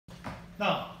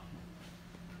Now,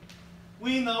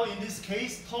 we know in this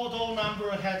case, total number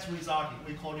of heads resulting,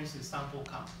 we call this a sample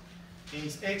count,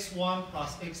 is x1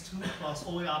 plus x2 plus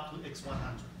all the way up to x100.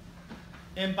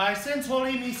 And by central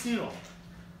limit 0,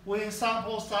 when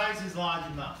sample size is large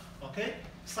enough, okay,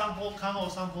 sample count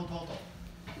or sample total,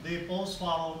 they both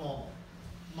follow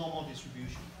normal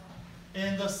distribution.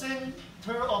 And the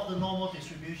center of the normal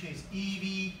distribution is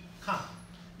EV count.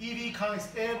 EV count is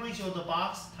average of the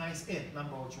box times n,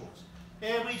 number of drawers.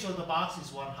 Average of the box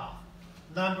is 1/2.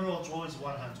 Number of drawers is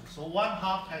 100. So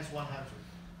 1/2 times 100.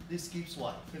 This gives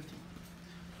what? 50.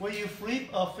 When you flip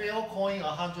a fail coin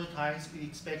 100 times, you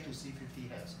expect to see 50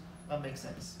 heads. That makes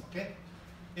sense, okay?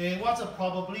 And what's the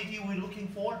probability we're looking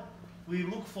for? We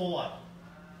look for what?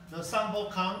 The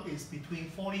sample count is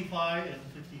between 45 and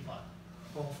 55.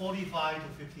 From 45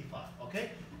 to 55,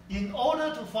 okay? In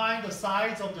order to find the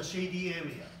size of the shady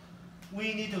area,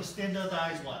 we need to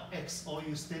standardize what? X, or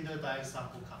you standardize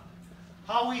sample count.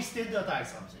 How we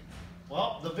standardize something?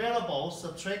 Well, the variable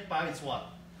subtract by its what?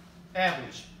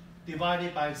 Average,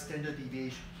 divided by standard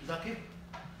deviation. Is that okay?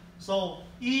 So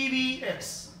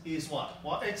EVX is what?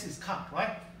 Well, X is count,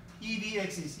 right?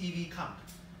 EVX is EV count.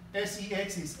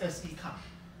 SEX is SE count.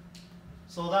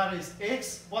 So that is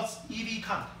X, what's EV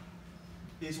count?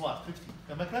 Is what? 50.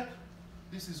 Am I correct?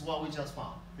 This is what we just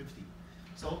found, 50.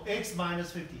 So X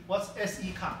minus 50. What's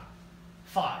SE count?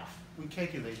 5. We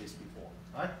calculated this before,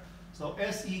 right? So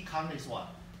SE count is what?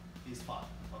 Is 5,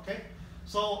 okay?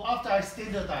 So after I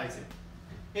standardize it,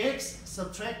 X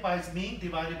subtract by its mean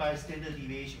divided by standard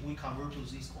deviation, we convert to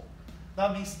z-score.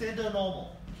 That means standard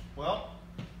normal. Well,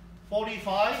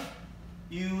 45,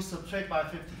 you subtract by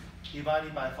 50,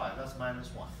 divided by 5, that's minus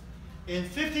 1. In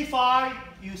 55,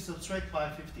 you subtract by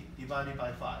 50, divided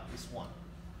by 5, is 1.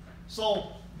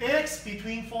 So X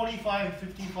between 45 and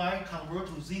 55 convert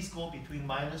to z-score between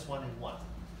minus 1 and 1.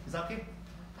 Is that okay?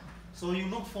 So you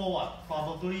look for what?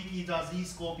 Probability that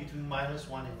z-score between minus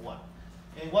 1 and 1.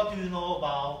 And what do you know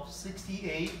about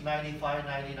 68, 95,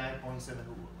 99.7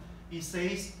 rule? It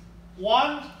says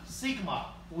 1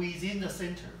 sigma within the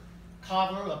center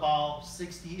cover about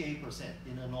 68%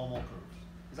 in a normal curve.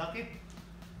 Is that okay?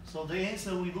 So the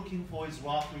answer we're looking for is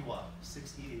roughly what?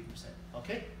 68%.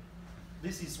 Okay?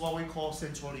 This is what we call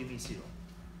central limit 0.